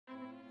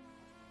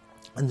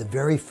On the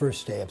very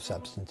first day of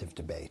substantive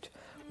debate,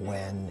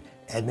 when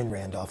Edmund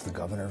Randolph, the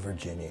governor of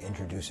Virginia,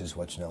 introduces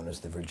what's known as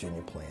the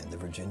Virginia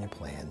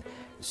Plan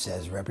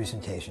says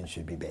representation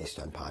should be based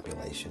on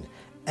population,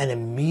 and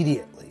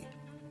immediately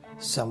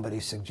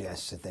somebody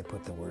suggests that they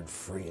put the word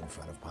free in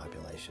front of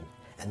population,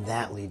 and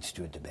that leads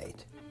to a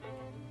debate.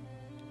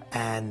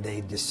 And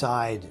they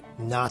decide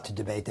not to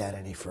debate that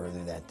any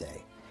further that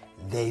day.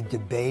 They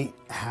debate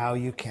how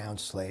you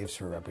count slaves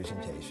for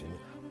representation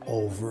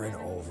over and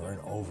over and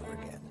over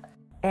again.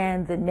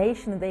 And the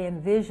nation they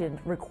envisioned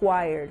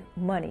required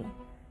money,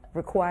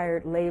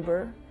 required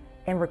labor,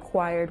 and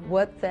required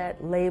what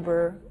that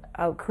labor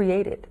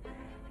created.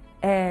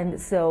 And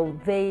so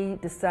they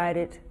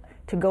decided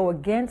to go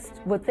against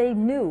what they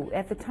knew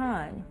at the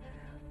time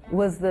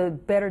was the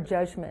better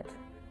judgment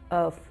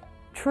of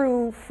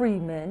true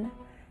freemen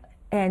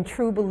and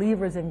true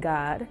believers in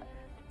God.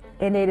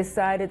 And they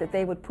decided that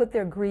they would put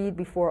their greed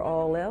before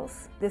all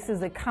else. This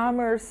is a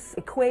commerce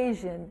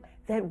equation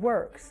that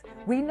works.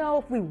 We know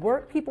if we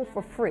work people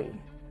for free,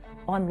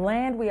 on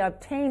land we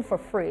obtain for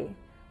free,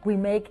 we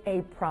make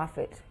a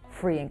profit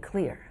free and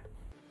clear.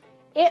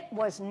 It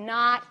was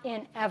not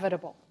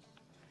inevitable.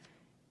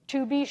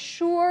 To be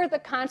sure, the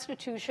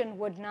Constitution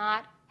would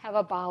not have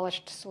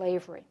abolished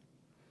slavery.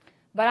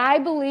 But I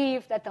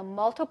believe that the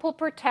multiple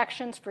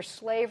protections for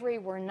slavery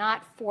were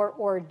not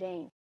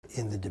foreordained.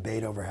 In the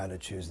debate over how to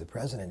choose the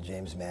president,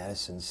 James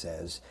Madison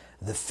says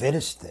the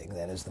fittest thing,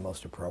 that is the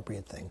most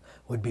appropriate thing,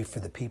 would be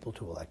for the people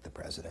to elect the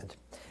president.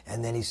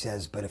 And then he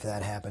says, but if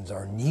that happens,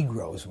 our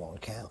Negroes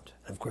won't count.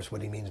 And of course,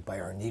 what he means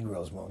by our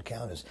Negroes won't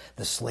count is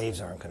the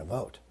slaves aren't going to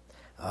vote.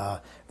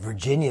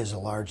 Virginia is the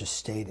largest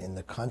state in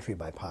the country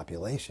by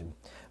population,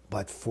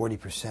 but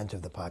 40%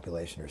 of the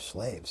population are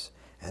slaves.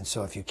 And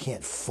so if you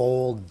can't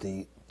fold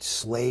the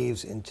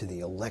slaves into the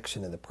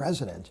election of the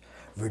president,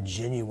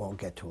 Virginia won't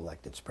get to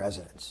elect its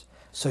presidents.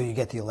 So you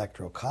get the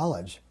Electoral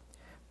College,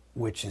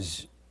 which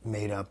is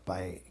made up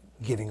by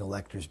giving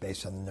electors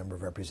based on the number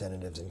of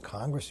representatives in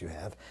Congress you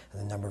have,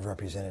 and the number of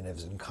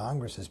representatives in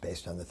Congress is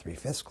based on the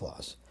 3/5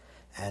 clause.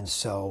 And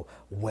so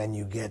when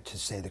you get to,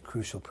 say, the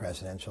crucial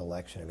presidential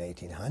election of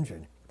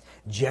 1800,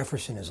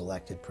 Jefferson is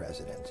elected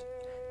president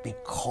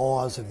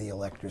because of the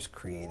electors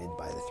created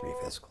by the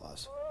 3/5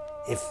 clause.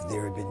 If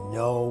there had been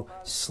no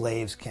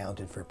slaves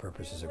counted for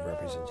purposes of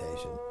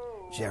representation,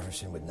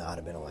 Jefferson would not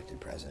have been elected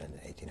president in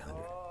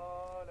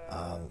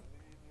 1800.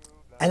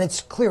 And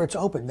it's clear, it's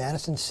open.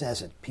 Madison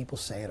says it. People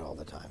say it all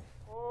the time.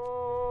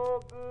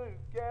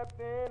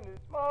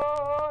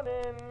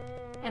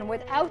 And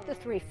without the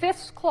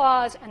 3/5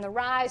 clause and the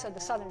rise of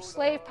the Southern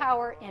slave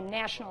power in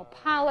national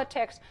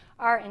politics,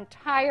 our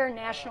entire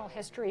national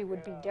history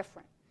would be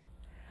different.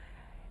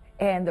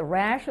 And the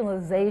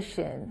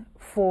rationalization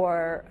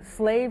for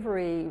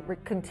slavery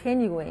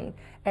continuing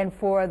and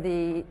for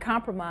the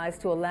compromise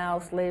to allow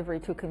slavery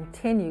to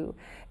continue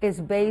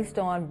is based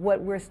on what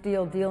we're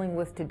still dealing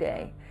with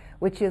today,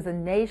 which is a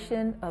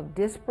nation of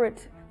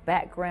disparate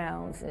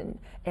backgrounds and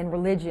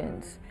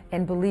religions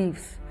and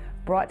beliefs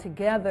brought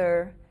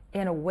together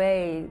in a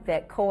way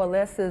that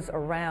coalesces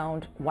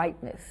around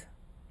whiteness.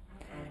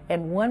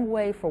 And one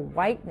way for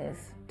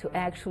whiteness to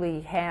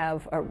actually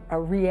have a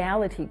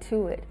reality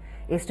to it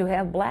is to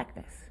have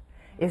blackness,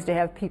 is to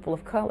have people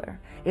of color,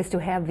 is to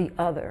have the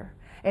other.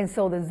 And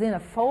so the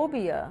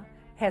xenophobia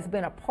has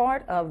been a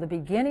part of the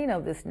beginning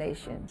of this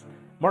nation.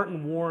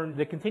 Martin warned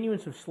the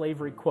continuance of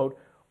slavery, quote,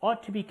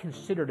 ought to be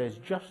considered as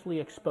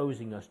justly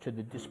exposing us to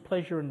the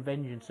displeasure and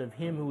vengeance of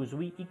him who is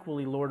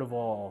equally Lord of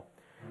all,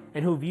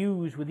 and who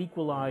views with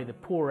equal eye the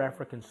poor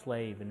African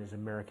slave and his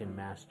American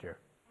master.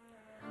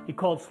 He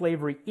called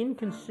slavery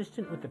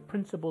inconsistent with the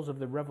principles of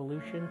the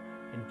Revolution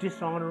and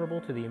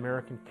dishonorable to the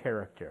American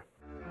character.